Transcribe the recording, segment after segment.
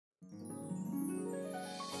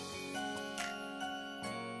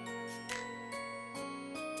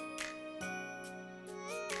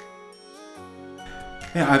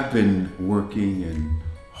Yeah, I've been working in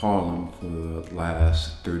Harlem for the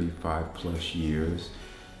last 35 plus years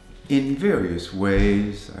in various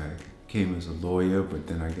ways. I came as a lawyer, but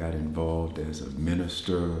then I got involved as a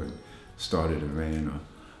minister and started and ran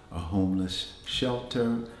a homeless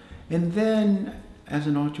shelter. And then as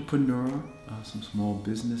an entrepreneur, some small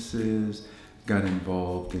businesses, got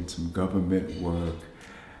involved in some government work.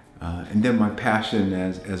 And then my passion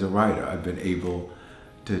as a writer, I've been able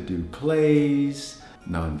to do plays,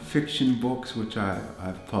 nonfiction books, which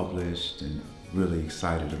I've published, and really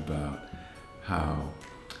excited about how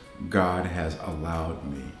God has allowed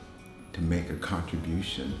me to make a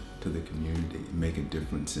contribution to the community, make a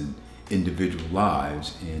difference in individual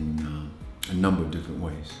lives in a number of different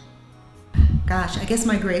ways. Gosh, I guess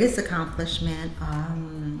my greatest accomplishment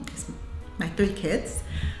is my 3 kids,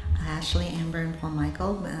 Ashley, Amber, and Paul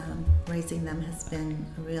Michael. Raising them has been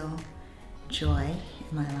a real joy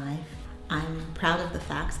in my life. I'm proud of the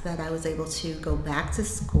fact that I was able to go back to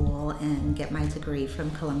school and get my degree from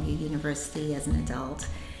Columbia University as an adult.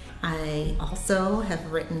 I also have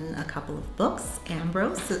written a couple of books,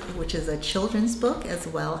 Ambrose, which is a children's book, as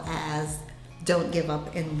well as Don't Give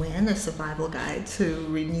Up and Win, a survival guide to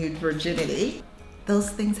renewed virginity. Those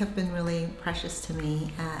things have been really precious to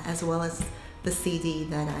me, as well as the CD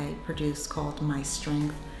that I produced called My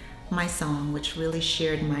Strength, My Song, which really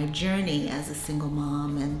shared my journey as a single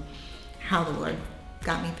mom and how the Lord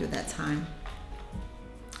got me through that time.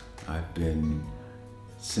 I've been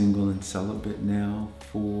single and celibate now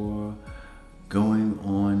for going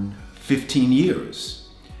on 15 years.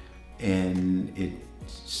 And it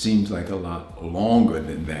seems like a lot longer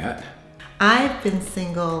than that. I've been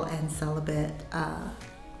single and celibate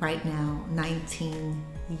right now 19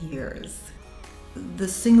 years. The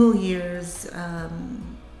single years,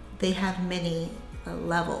 they have many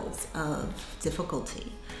levels of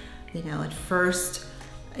difficulty. You know, at first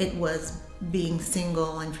it was being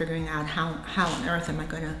single and figuring out how on earth am I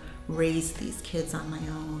going to raise these kids on my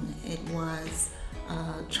own. It was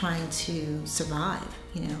trying to survive,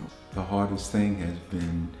 you know. The hardest thing has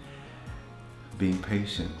been being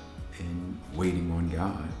patient and waiting on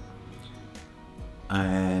God.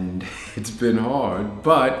 And it's been hard,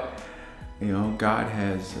 but you know, God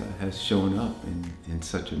has shown up in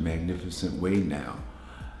such a magnificent way now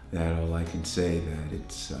that all I can say that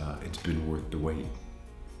it's been worth the wait.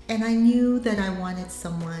 And I knew that I wanted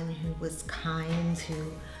someone who was kind,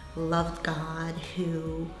 who loved God,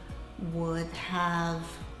 who would have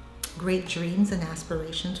great dreams and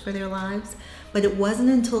aspirations for their lives. But it wasn't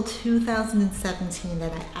until 2017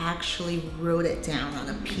 that I actually wrote it down on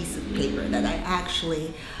a piece of paper, that I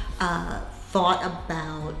actually thought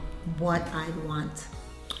about what I'd want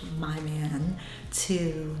my man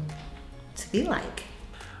to be like.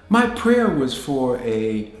 My prayer was for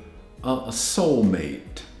a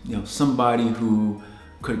soulmate, you know, somebody who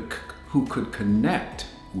could connect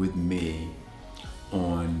with me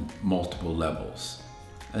on multiple levels,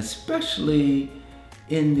 especially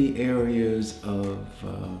in the areas of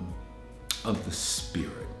the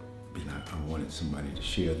spirit. You know, I wanted somebody to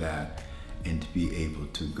share that and to be able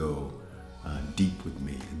to go deep with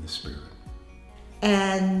me in the spirit.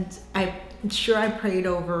 And I'm sure I prayed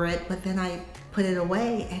over it, but then I put it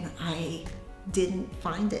away and I didn't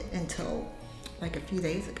find it until like a few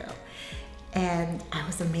days ago. And I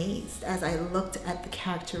was amazed as I looked at the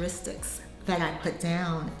characteristics that I put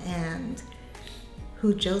down and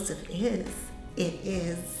who Joseph is. It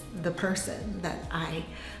is the person that I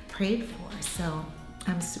prayed for. So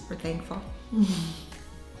I'm super thankful.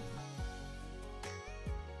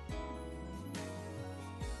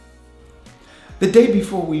 The day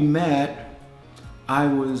before we met, I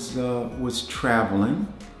was traveling.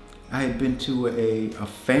 I had been to a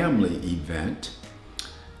family event,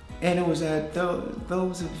 and it was at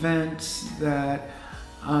those events that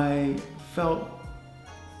I felt,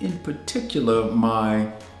 in particular,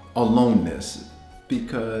 my aloneness,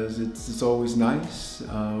 because it's always nice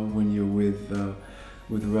when you're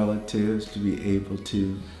with relatives to be able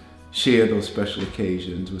to share those special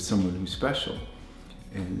occasions with someone who's special,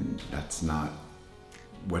 and that's not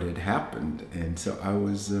what had happened. And so I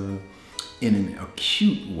was in an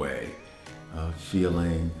acute way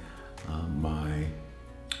feeling my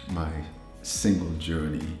single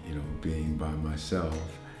journey, you know, being by myself.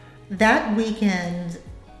 That weekend,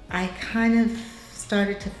 I kind of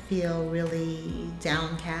started to feel really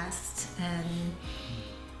downcast and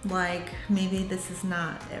like maybe this is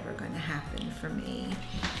not ever going to happen for me.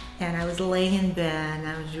 And I was laying in bed and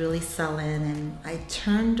I was really sullen, and I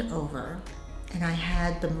turned over and I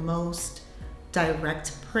had the most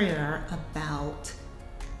direct prayer about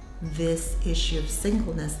this issue of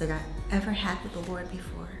singleness that I ever had with the Lord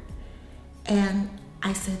before. And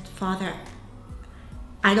I said, Father,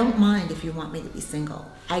 I don't mind if you want me to be single.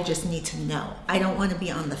 I just need to know. I don't want to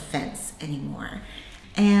be on the fence anymore.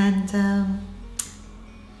 And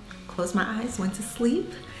closed my eyes, went to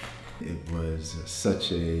sleep. It was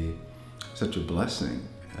such a blessing.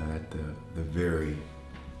 At the very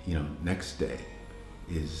next day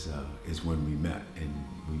is when we met, and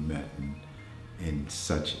we met in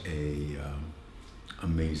such a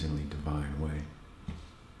amazingly divine way.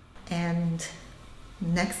 And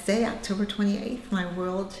next day, October 28th, my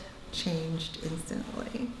world changed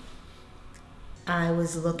instantly. I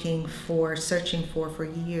was searching for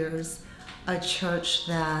years, a church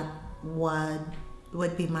that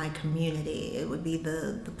would be my community. It would be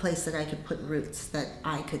the place that I could put roots, that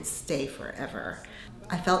I could stay forever.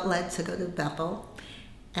 I felt led to go to Bethel,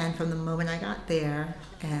 and from the moment I got there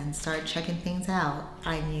and started checking things out,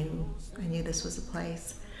 I knew this was a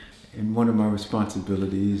place. And one of my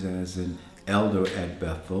responsibilities as an elder at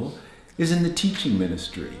Bethel is in the teaching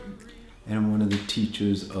ministry. And I'm one of the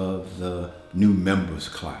teachers of the new members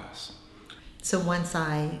class. So once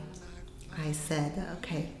I said,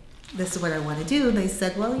 okay, this is what I want to do, they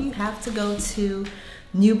said, well, you have to go to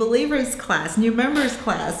new believers class, new members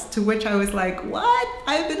class, to which I was like, what?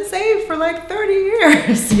 I've been saved for like 30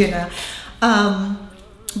 years,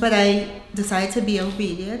 But I decided to be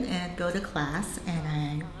obedient and go to class, and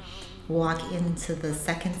I walk into the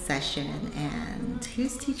second session, and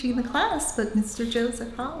who's teaching the class but Mr.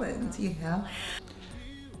 Joseph Holland,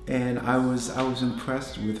 And I was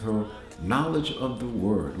impressed with her knowledge of the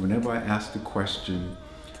word. Whenever I asked a question,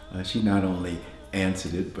 she not only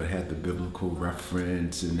answered it, but had the biblical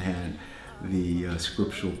reference and had the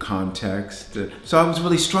scriptural context. So I was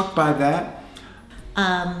really struck by that.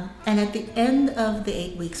 And at the end of the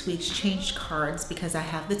 8 weeks, we exchanged cards because I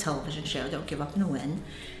have the television show, Don't Give Up and Win.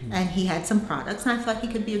 And he had some products, and I thought he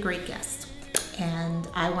could be a great guest. And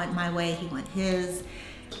I went my way, he went his.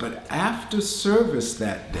 But after service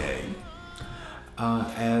that day,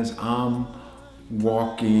 as I'm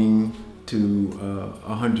walking to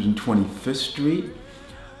 125th Street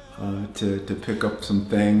to pick up some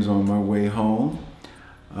things on my way home,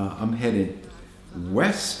 I'm headed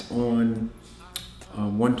west on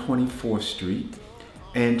 124th Street,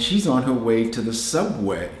 and she's on her way to the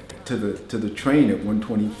subway, to the train at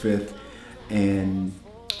 125th and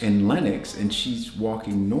Lenox, and she's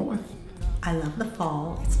walking north. I love the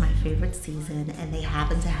fall. It's my favorite season, and they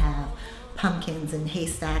happen to have pumpkins and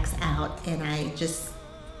haystacks out, and I just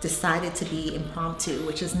decided to be impromptu,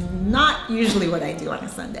 which is not usually what I do on a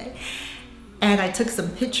Sunday. And I took some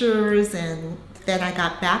pictures, and then I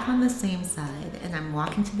got back on the same side, and I'm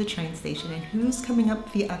walking to the train station, and who's coming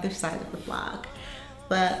up the other side of the block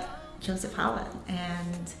but Joseph Holland.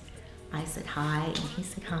 And I said hi, and he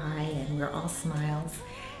said hi, and we're all smiles.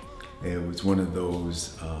 It was one of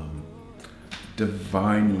those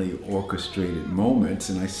divinely orchestrated moments,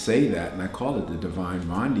 and I say that, and I call it the Divine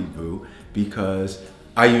Rendezvous, because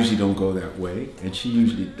I usually don't go that way, and she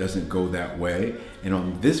usually doesn't go that way. And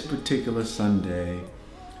on this particular Sunday,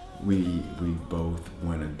 we both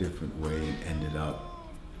went a different way and ended up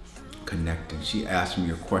connecting. She asked me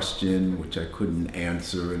a question which I couldn't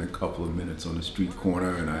answer in a couple of minutes on a street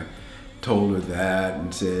corner, and I told her that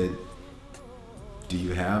and said, do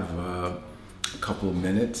you have a couple of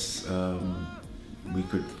minutes? We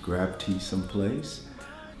could grab tea someplace.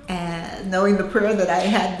 And knowing the prayer that I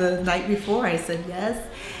had the night before, I said yes.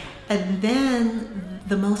 And then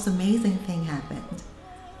the most amazing thing happened.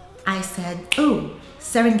 I said, oh,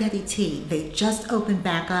 Serengeti Tea. They just opened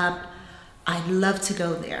back up. I'd love to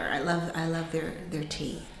go there. I love their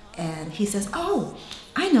tea. And he says, oh,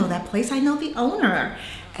 I know that place. I know the owner.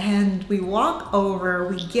 And we walk over,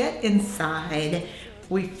 we get inside,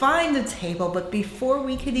 we find a table, but before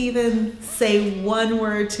we could even say one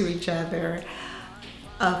word to each other,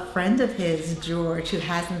 a friend of his, George, who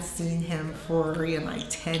hasn't seen him for like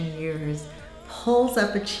 10 years, pulls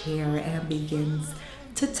up a chair and begins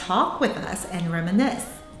to talk with us and reminisce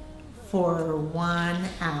for 1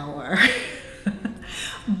 hour.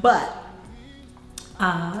 But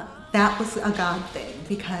that was a God thing,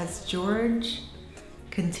 because George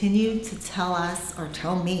continued to tell us, or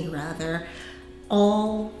tell me rather,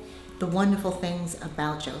 all the wonderful things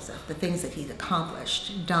about Joseph, the things that he'd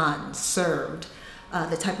accomplished, done, served,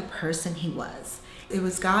 the type of person he was. It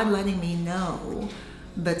was God letting me know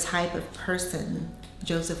the type of person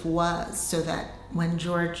Joseph was, so that when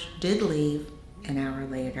George did leave an hour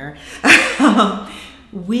later,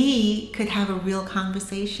 we could have a real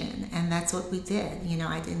conversation. And that's what we did.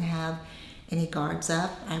 I didn't have any guards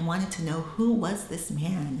up. I wanted to know, who was this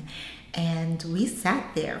man? And we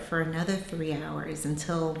sat there for another 3 hours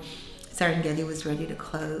until Serengeti was ready to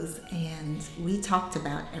close, and we talked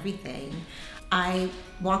about everything. I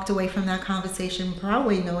walked away from that conversation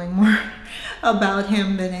probably knowing more about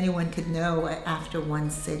him than anyone could know after one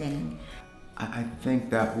sitting. I think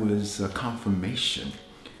that was a confirmation,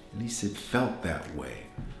 at least it felt that way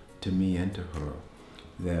to me and to her,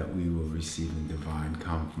 that we were receiving divine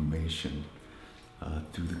confirmation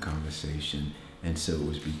through the conversation. And so it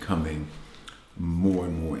was becoming more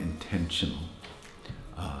and more intentional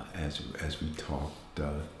as we talked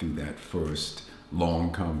through that first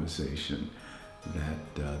long conversation,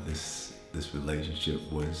 that this relationship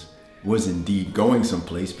was indeed going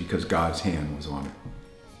someplace because God's hand was on it.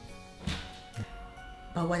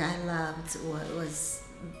 But what I loved was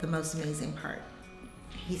the most amazing part.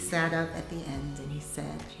 He sat up at the end and he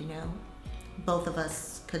said, you know, both of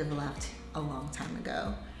us could have left a long time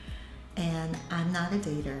ago. And I'm not a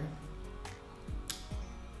dater.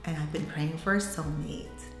 And I've been praying for a soulmate.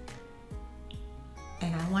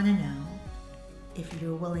 And I want to know if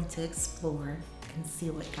you're willing to explore and see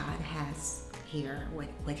what God has here,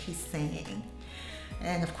 what he's saying.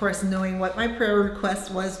 And of course, knowing what my prayer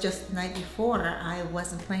request was just the night before, I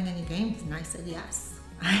wasn't playing any games, and I said yes.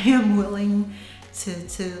 I am willing to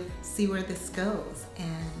see where this goes.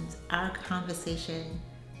 And our conversation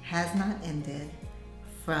has not ended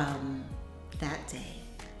from that day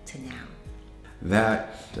to now.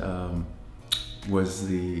 That was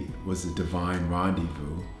the divine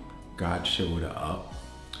rendezvous. God showed up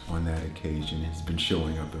on that occasion. It's been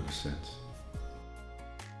showing up ever since.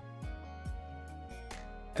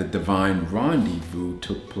 The divine rendezvous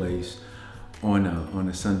took place on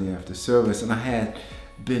a Sunday after service, and I had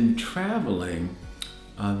been traveling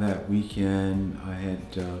that weekend. I had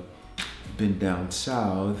been down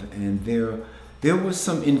south, and there was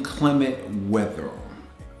some inclement weather,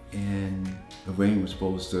 and the rain was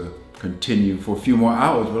supposed to continue for a few more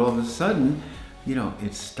hours, but all of a sudden, you know,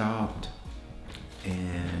 it stopped,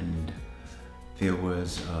 and there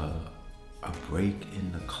was a break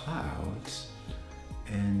in the clouds,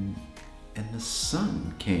 and the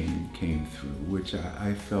sun came through, which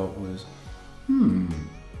I felt was,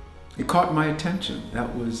 it caught my attention.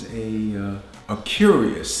 That was a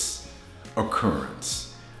curious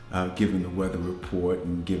occurrence, given the weather report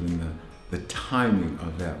and given the timing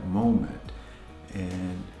of that moment.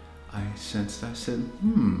 And I sensed, I said,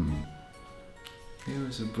 there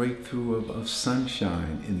is a breakthrough of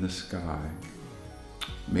sunshine in the sky.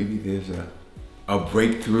 Maybe there's a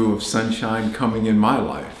breakthrough of sunshine coming in my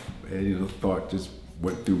life. And the thought just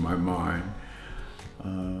went through my mind.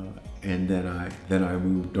 And then I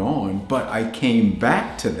moved on, but I came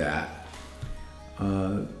back to that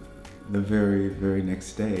the very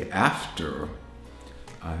next day after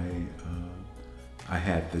I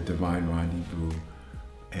had the Divine Rendezvous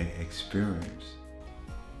experience.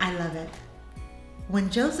 I love it. When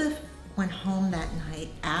Joseph went home that night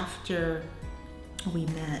after we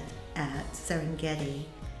met at Serengeti,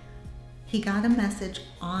 he got a message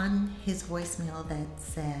on his voicemail that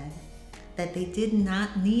said that they did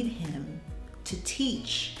not need him to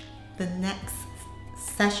teach the next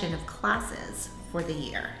session of classes for the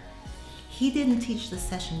year. He didn't teach the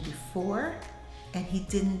session before, and he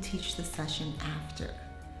didn't teach the session after.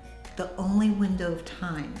 The only window of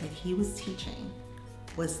time that he was teaching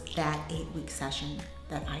was that 8-week session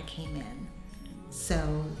that I came in.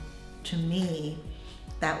 So to me,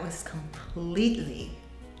 that was completely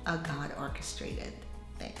a God orchestrated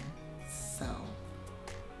thing. So,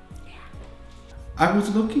 yeah. I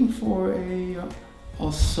was looking for a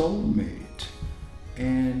soulmate,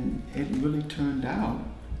 and it really turned out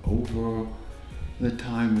over the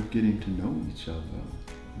time of getting to know each other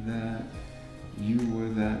that you were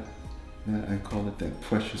that I call it that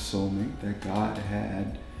precious soulmate that God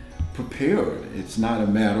had prepared. It's not a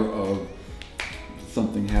matter of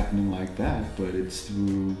something happening like that, but it's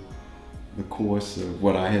through the course of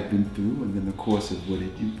what I had been through, and then the course of what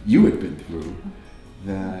you had been through,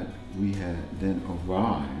 that we had then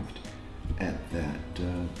arrived at that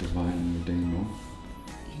divine rendezvous.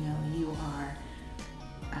 You know, you are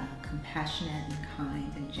compassionate and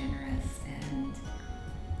kind and generous, and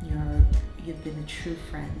you've been a true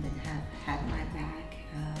friend and have had my back.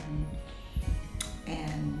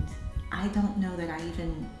 And I don't know that I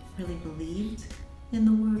even really believed in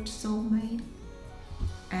the word soulmate,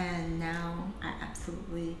 and now I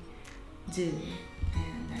absolutely do,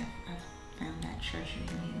 and I've found that treasure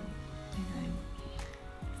in you, and I'm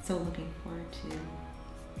so looking forward to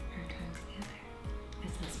our time together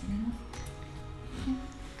as husband and wife.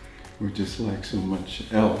 We're just like so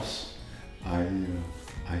much else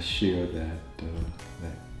I share that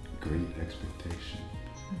great expectation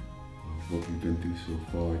of what we've been through so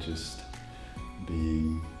far, just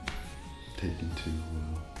being taken to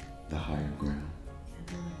the higher ground.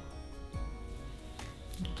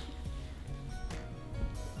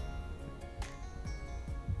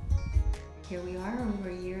 Here we are over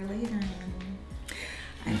a year later, and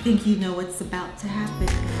I think you know what's about to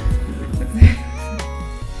happen.